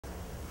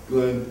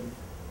Glenn,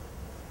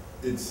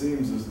 it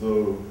seems as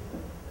though,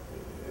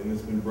 and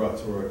it's been brought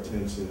to our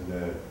attention,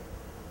 that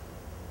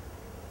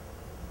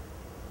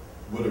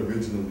what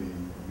originally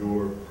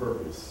your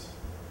purpose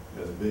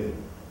has been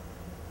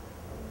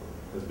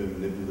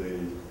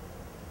manipulated,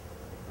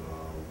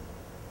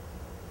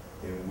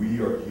 and we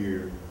are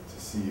here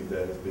to see if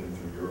that has been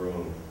through your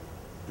own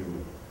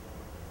doing.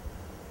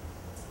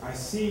 I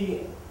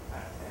see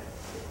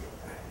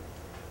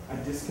a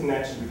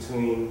disconnection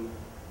between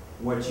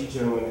what you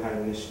gentlemen had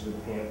initially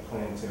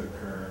planned to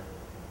occur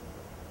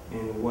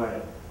and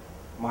what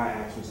my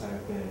actions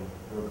have been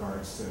in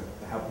regards to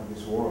the help of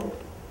this world.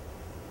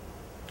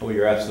 Well,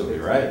 you're absolutely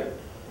right.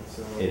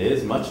 So, It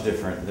is much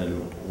different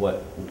than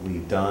what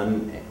we've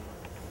done,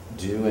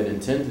 do, and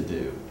intend to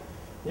do.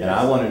 yes. And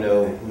I want to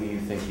know who you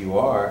think you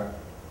are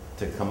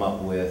to come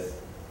up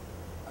with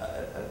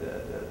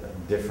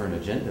a different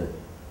agenda.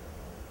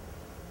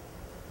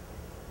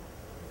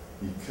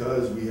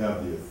 Because we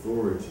have the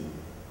authority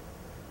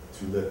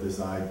to let this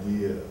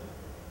idea,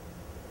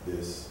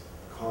 this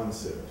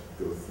concept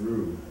go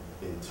through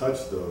and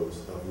touch those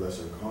of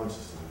lesser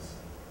consciousness,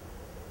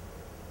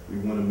 we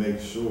want to make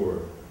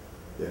sure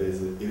that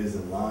it is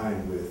in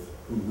line with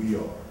who we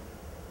are.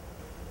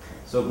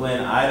 So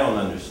Glenn, I don't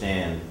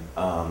understand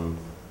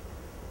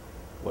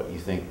what you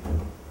think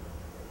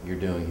you're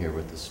doing here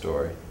with the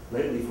story.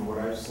 Lately, from what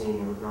I've seen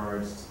in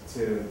regards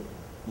to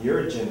your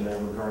agenda,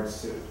 in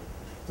regards to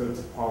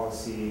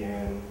policy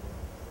and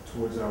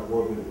towards our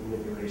world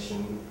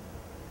manipulation,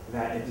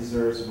 that it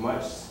deserves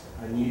much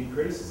needed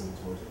criticism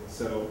towards it.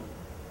 So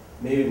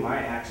maybe my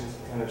actions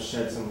can kind of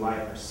shed some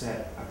light or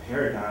set a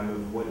paradigm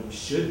of what you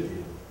should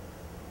do.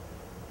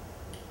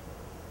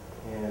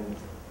 And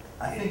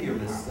I think you're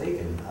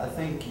mistaken. I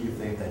think you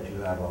think that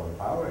you have all the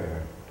power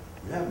here.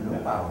 You have no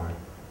power.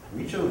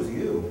 We chose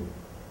you.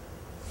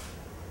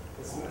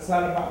 it's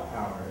not about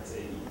power.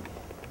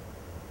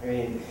 I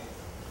mean,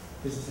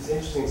 there's this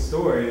interesting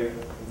story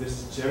of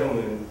this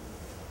gentleman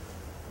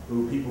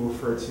who people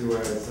refer to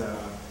as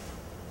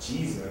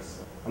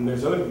Jesus.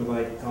 There's other people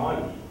like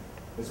Gandhi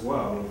as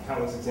well. I mean,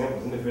 countless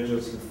examples,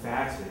 individuals who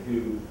fasted,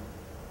 who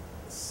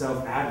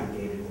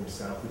self-abnegated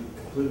himself, who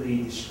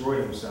completely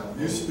destroyed himself.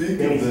 You speak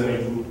of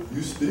them.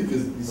 You speak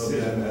of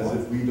them as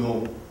if we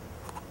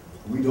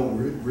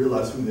don't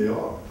realize who they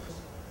are.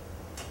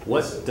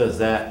 What does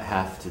that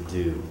have to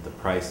do with the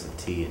price of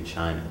tea in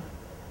China?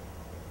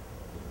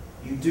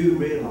 You do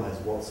realize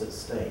what's at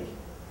stake.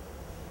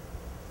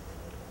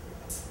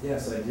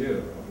 Yes, I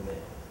do,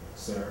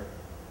 sir.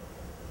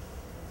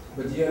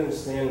 But do you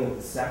understand that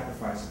the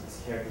sacrifice that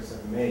these characters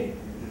have made,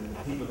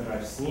 the people that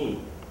I've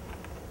seen?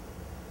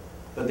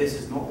 But this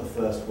is not the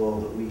first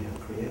world that we have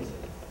created.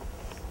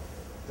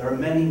 There are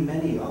many,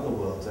 many other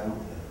worlds out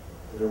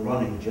there that are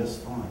running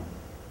just fine.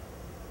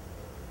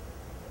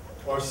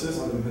 Our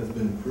system has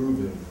been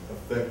proven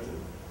effective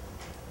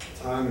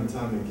time and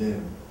time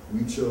again.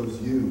 We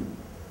chose you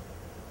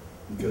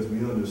because we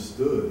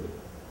understood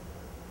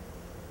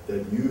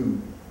that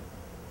you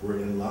were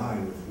in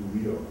line with who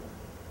we are.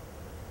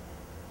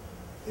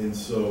 And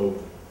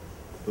so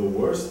the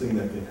worst thing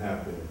that can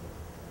happen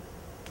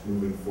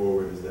moving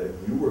forward is that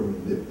you were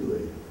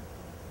manipulated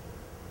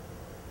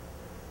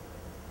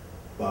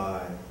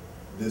by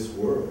this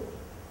world.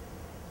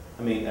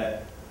 I mean,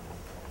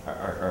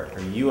 are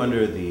you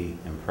under the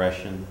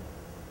impression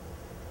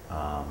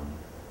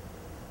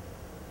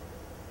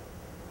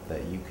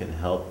that you can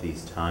help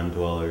these time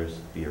dwellers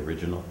be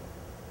original?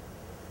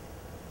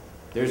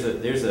 There's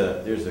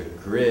a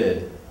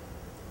grid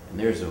and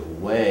there's a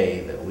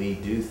way that we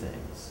do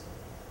things.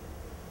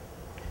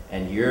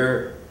 And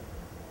your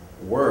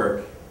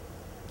work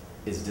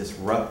is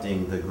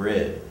disrupting the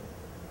grid.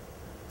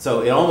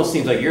 So it almost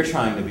seems like you're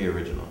trying to be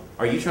original.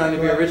 Are you trying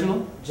to be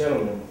original?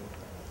 Gentlemen,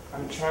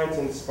 I'm trying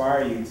to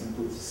inspire you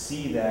to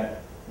see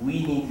that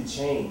we need to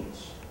change.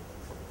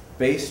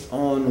 Based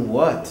on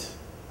what?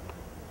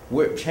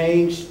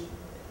 Change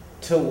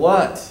to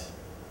what?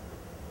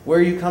 Where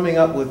are you coming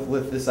up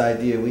with this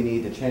idea we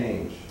need to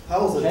change?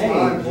 How's a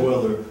time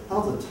dweller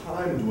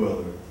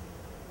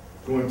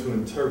going to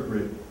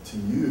interpret to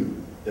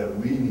you that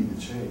we need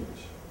to change?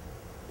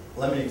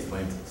 Let me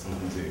explain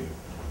something to you.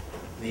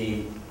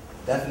 The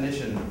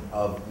definition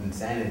of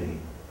insanity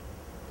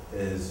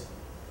is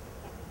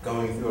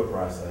going through a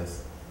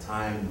process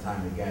time and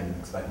time again,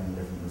 expecting a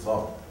different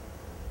result.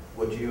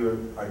 What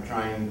you are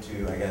trying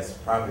to, I guess,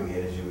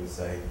 propagate, as you would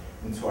say,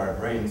 into our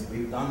brains,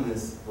 we've done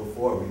this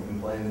before. We've been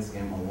playing this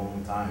game a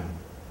long time,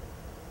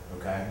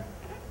 okay?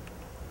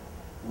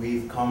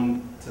 We've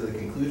come to the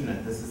conclusion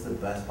that this is the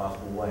best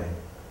possible way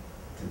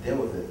to deal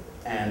with it.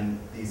 And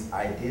these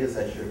ideas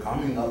that you're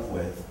coming up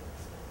with,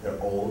 they're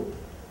old,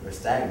 they're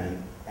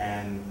stagnant,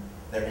 and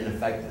they're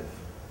ineffective.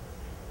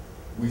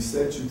 We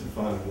sent you to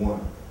find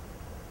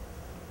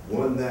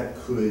one that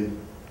could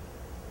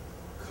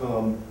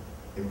come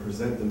and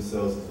present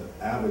themselves as an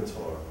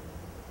avatar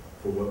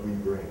for what we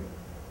bring.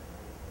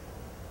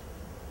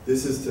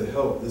 This is to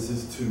help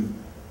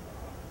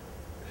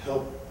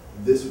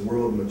this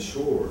world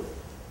mature,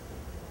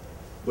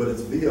 but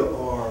it's via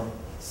our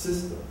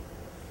system.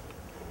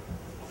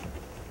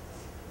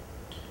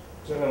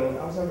 Gentlemen,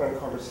 I was having a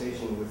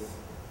conversation with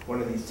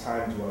one of these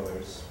time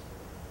dwellers,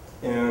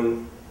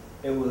 and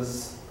it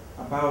was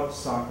about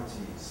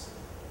Socrates.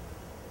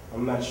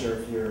 I'm not sure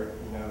if you're,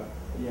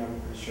 yeah,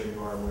 I'm pretty sure you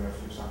are aware of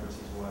who Socrates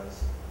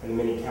was, and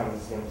the many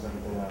countless examples that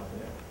have been out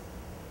there.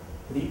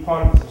 But he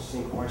pondered this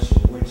interesting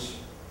question, which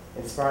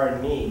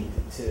inspired me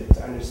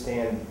to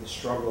understand the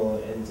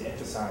struggle and to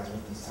emphasize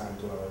with these time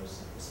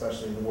dwellers,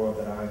 especially the world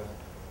that I've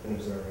been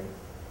observing.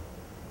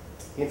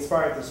 He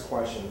inspired this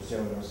question, this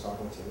gentleman I was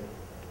talking to.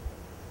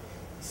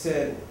 He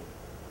said,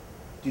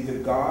 do the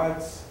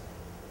gods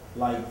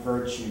like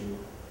virtue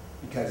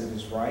because it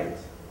is right?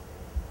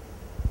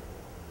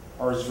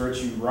 Or is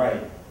virtue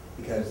right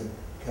because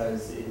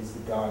it is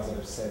the gods that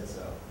have said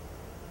so?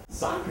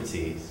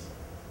 Socrates?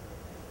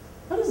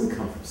 That doesn't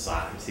come from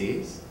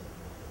Socrates.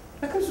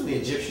 That comes from the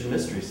Egyptian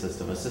mystery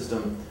system, a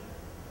system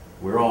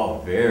we're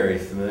all very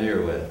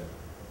familiar with.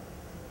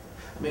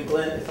 I mean,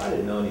 Glenn, if I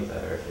didn't know any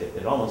better,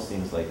 it almost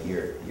seems like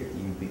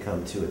you've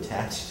become too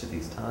attached to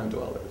these time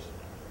dwellers.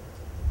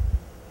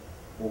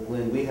 Well,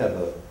 Glenn, we have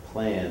a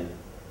plan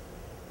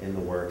in the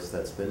works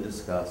that's been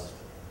discussed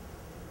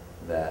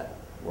that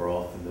we're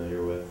all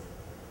familiar with,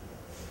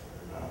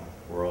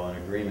 we're all in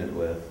agreement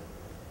with.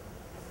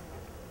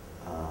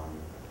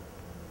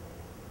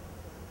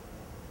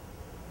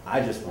 I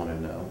just want to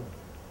know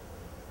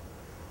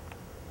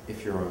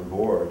if you're on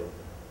board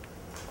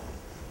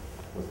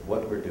with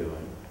what we're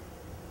doing,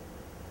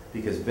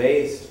 because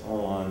based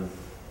on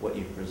what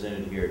you've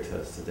presented here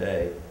to us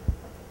today,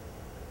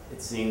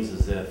 it seems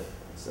as if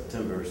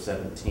September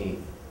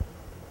 17th,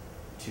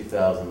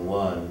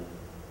 2001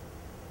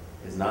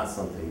 is not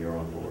something you're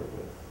on board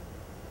with.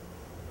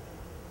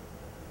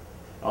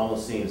 It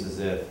almost seems as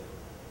if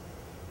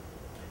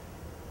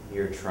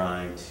you're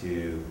trying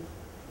to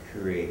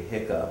create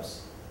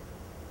hiccups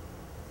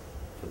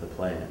for the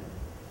plan.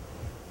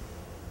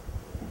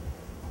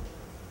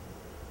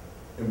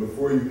 And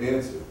before you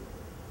answer,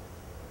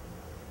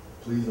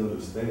 please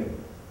understand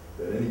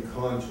that any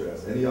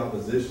contrast, any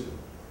opposition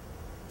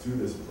to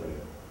this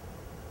plan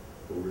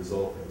will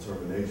result in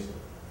termination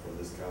from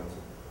this council.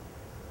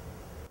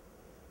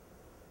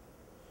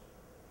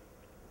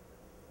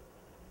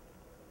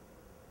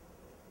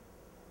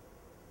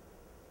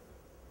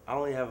 I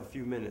only have a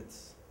few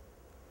minutes,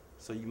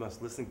 so you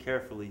must listen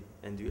carefully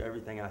and do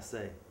everything I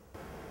say.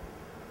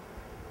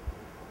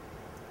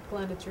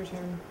 Glenn, it's your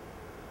turn.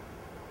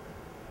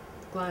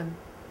 Glenn.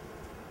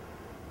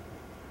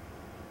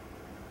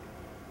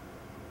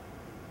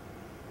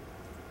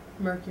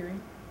 Mercury.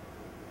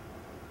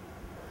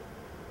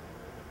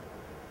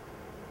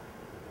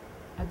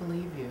 I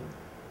believe you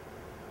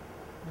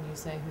when you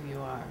say who you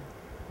are.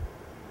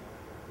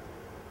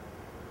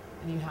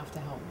 And you have to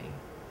help me.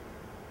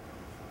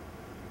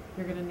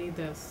 You're gonna need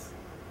this.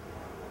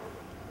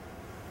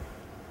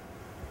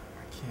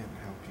 I can't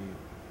help you.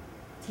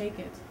 Take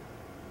it.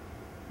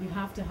 You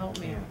have to help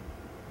me. Can't.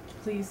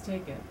 Please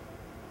take it.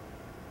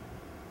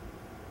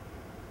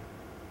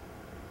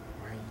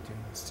 Why are you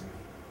doing this to me?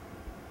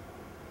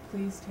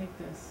 Please take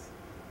this.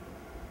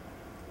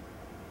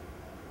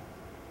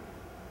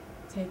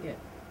 Take it.